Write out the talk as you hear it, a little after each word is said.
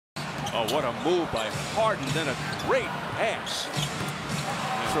Oh, what a move by Harden, then a great pass.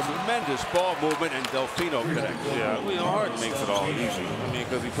 Tremendous ball movement, and Delfino connects. Yeah, I mean, Harden makes it all easy. I mean,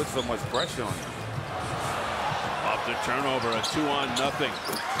 because he puts so much pressure on him. Off the turnover, a 2-on-0.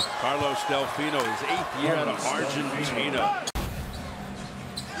 Carlos Delfino, his 8th year out of Argentina.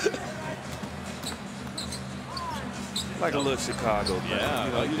 Like a little Chicago thing. Yeah,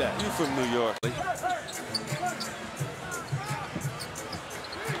 you know, like that. You from New York.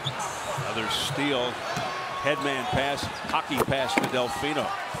 Another steal. Headman pass, hockey pass to Delfino.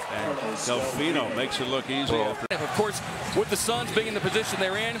 And Delfino makes it look easy. Of course, with the Suns being in the position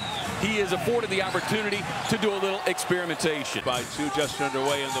they're in, he is afforded the opportunity to do a little experimentation. By 2 just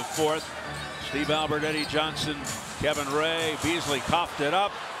underway in the 4th. Steve Albert, Eddie Johnson, Kevin Ray, Beasley coughed it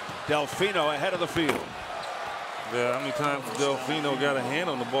up. Delfino ahead of the field. Yeah, how many times Delfino got a hand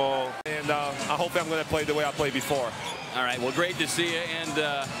on the ball? And I hope I'm going to play the way I played before. All right, well, great to see you, and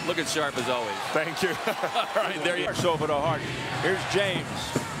looking sharp as always. Thank you. All right, there you go. Over to Harden. Here's James.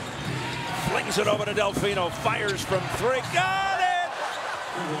 Flings it over to Delfino. Fires from 3. Got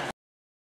it!